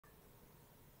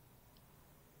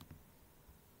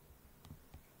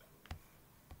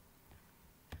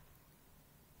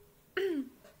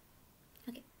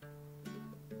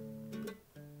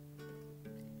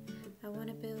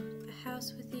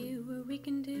house with you where we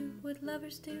can do what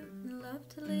lovers do and love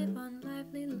to live on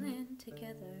lively land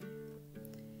together.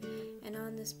 And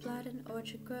on this plot an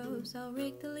orchard grows, I'll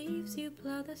rake the leaves, you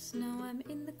plow the snow. I'm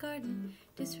in the garden,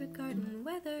 disregarding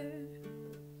weather.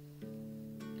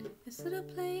 This little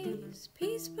place,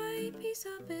 piece by piece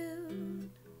I'll build.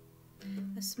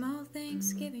 A small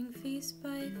Thanksgiving feast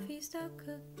by feast I'll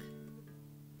cook.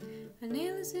 A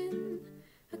nail is in,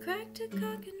 a crack to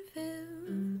cock and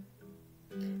fill.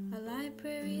 A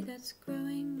library that's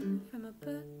growing from a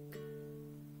book.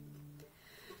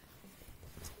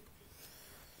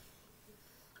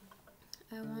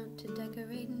 I want to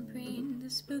decorate and preen the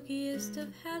spookiest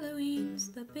of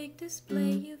Halloweens, the big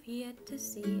display you've yet to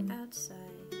see outside.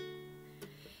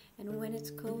 And when it's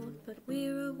cold but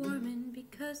we're a-warmin',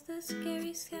 because the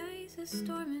scary skies is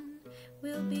stormin',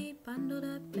 we'll be bundled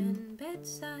up and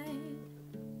bedside.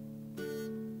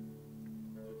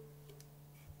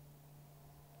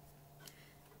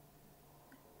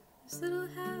 This little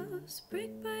house,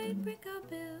 brick by brick I'll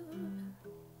build.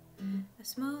 A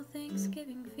small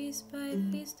Thanksgiving feast by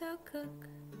feast I'll cook.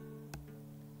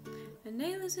 A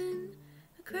nail is in,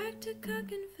 a crack to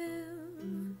cock and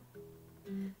fill.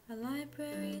 A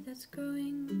library that's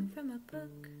growing from a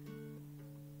book.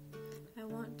 I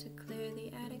want to clear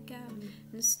the attic out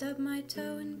and stub my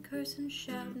toe and curse and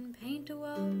shout and paint a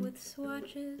wall with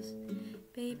swatches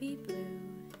baby blue.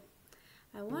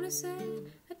 I want to set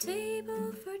a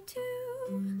table for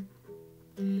two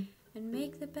and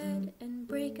make the bed and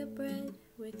break a bread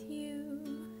with you.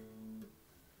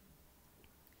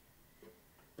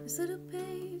 This little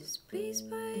place, piece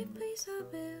by piece I'll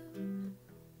build.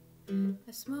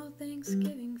 A small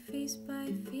Thanksgiving feast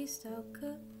by feast I'll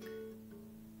cook.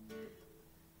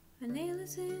 A nail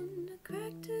is in, a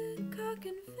crack to